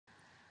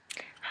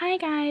Hi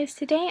guys,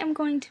 today I'm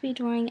going to be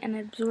doing an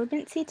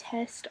absorbency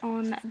test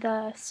on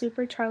the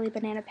Super Charlie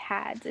Banana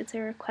pads. It's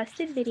a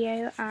requested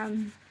video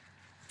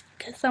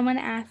because someone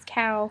asked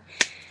how,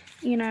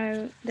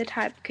 the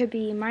type could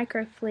be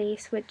micro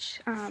fleece, which,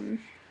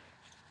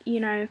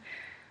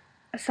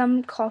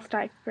 some cloth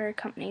diaper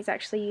companies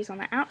actually use on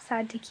the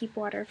outside to keep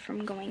water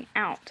from going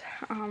out.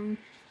 I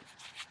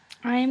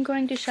am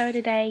going to show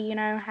today,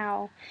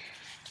 how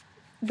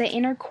the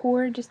inner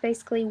core just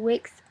basically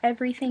wicks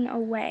everything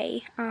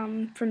away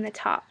from the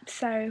top.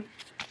 So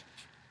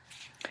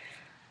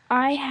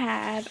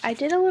I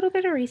did a little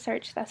bit of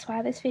research, that's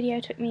why this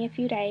video took me a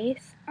few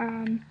days,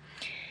 and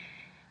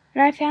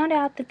I found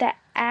out that the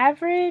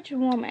average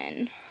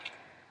woman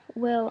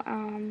will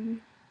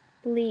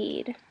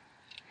bleed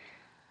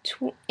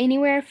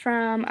anywhere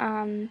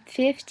from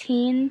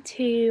 15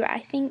 to,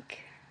 I think,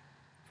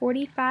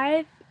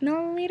 45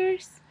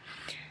 milliliters.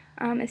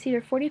 It's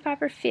either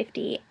 45 or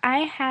 50. I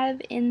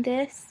have in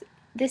this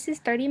is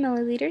 30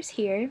 milliliters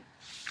here,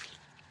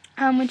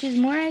 which is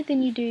more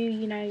than you do,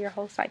 your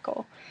whole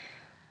cycle.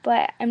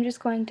 But I'm just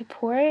going to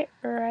pour it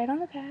right on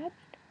the pad.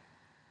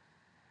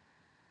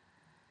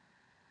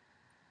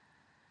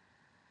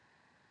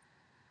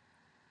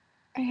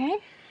 Okay.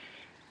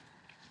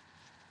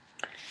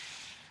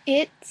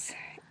 It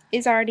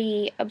is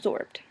already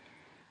absorbed.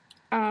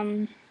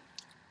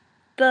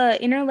 The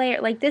inner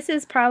layer, like, this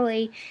is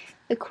probably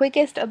the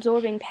quickest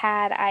absorbing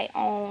pad I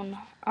own.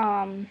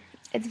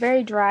 It's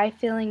very dry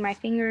feeling. My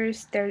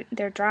fingers,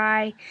 they're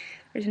dry.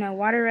 There's no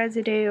water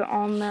residue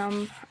on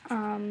them.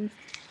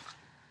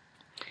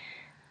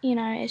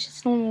 It's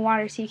just normal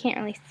water, so you can't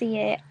really see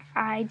it.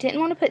 I didn't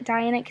want to put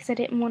dye in it because I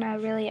didn't want to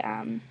really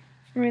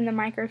ruin the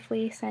micro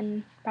fleece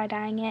and by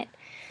dyeing it.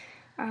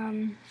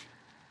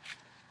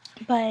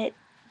 But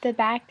the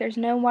back, there's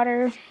no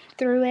water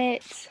through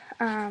it.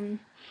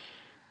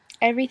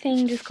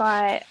 Everything just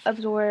got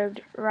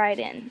absorbed right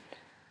in,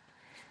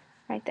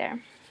 right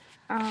there.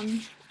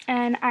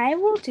 And I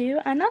will do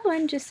another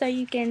one just so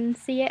you can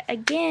see it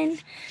again.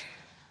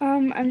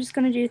 I'm just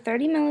going to do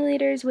 30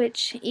 milliliters,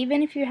 which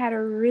even if you had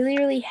a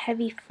really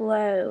heavy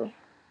flow,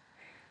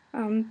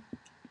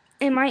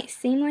 it might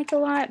seem like a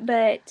lot,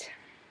 but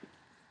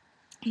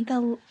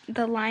the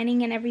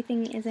lining and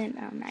everything isn't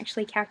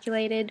actually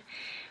calculated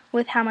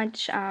with how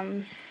much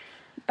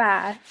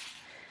by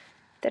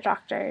the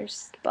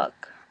doctor's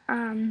book.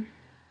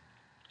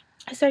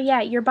 So yeah,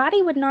 your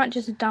body would not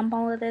just dump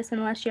all of this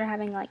unless you're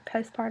having like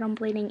postpartum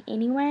bleeding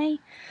anyway,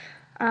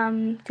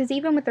 because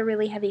even with a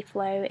really heavy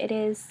flow, it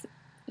is,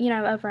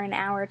 over an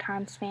hour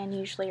time span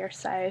usually or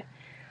so.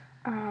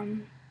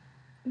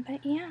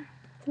 But yeah,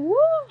 woo!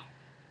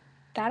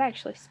 That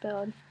actually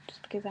spilled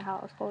just because of how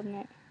I was holding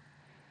it.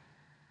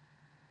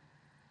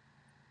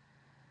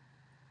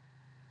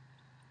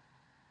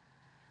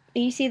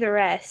 But you see the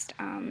rest.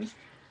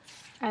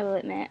 I will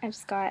admit, I've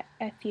just got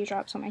a few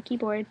drops on my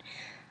keyboard.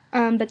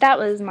 But that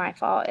was my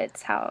fault.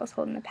 It's how I was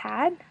holding the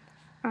pad.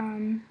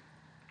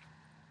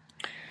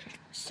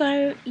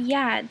 So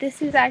yeah,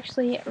 this is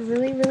actually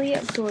really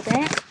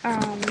absorbent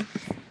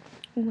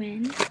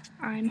when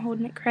I'm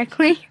holding it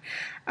correctly.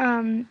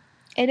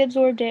 It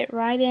absorbed it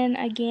right in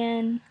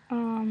again.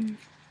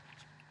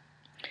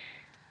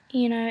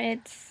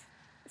 It's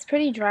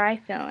pretty dry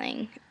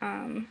feeling.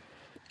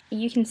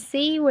 You can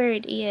see where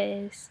it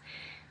is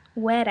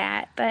wet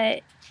at,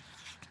 but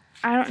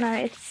I don't know,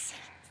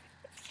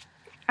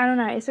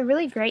 it's a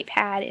really great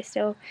pad. It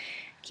still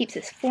keeps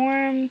its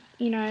form,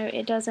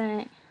 it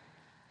doesn't,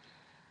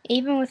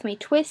 even with me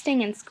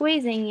twisting and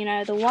squeezing,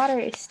 the water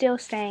is still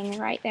staying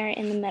right there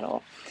in the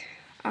middle.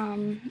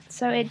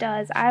 So it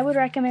does. I would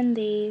recommend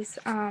these.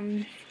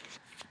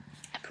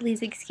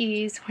 Please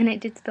excuse when it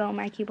did spill on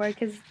my keyboard,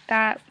 because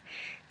that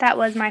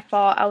was my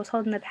fault. I was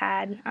holding the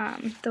pad.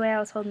 The way I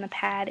was holding the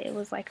pad, it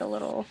was like a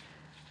little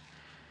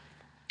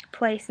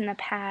place in the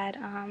pad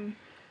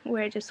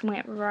where it just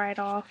went right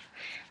off,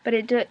 but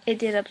it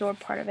did absorb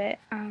part of it.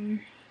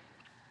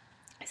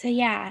 So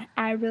yeah,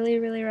 I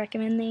really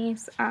recommend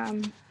these.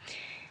 If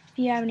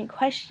you have any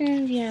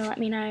questions, let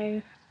me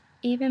know.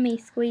 Even me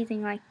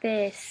squeezing like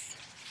this,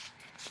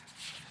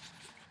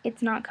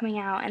 it's not coming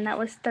out, and that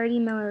was 30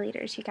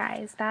 milliliters, you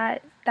guys.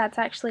 That's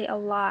actually a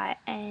lot,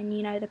 and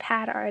the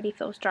pad already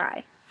feels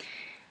dry.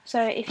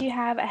 So if you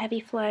have a heavy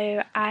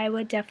flow, I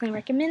would definitely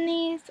recommend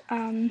these.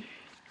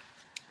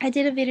 I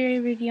did a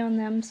video review on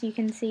them so you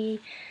can see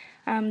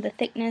the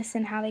thickness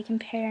and how they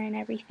compare and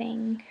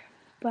everything.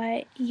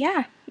 But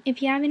yeah,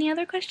 if you have any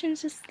other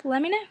questions, just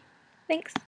let me know. Thanks.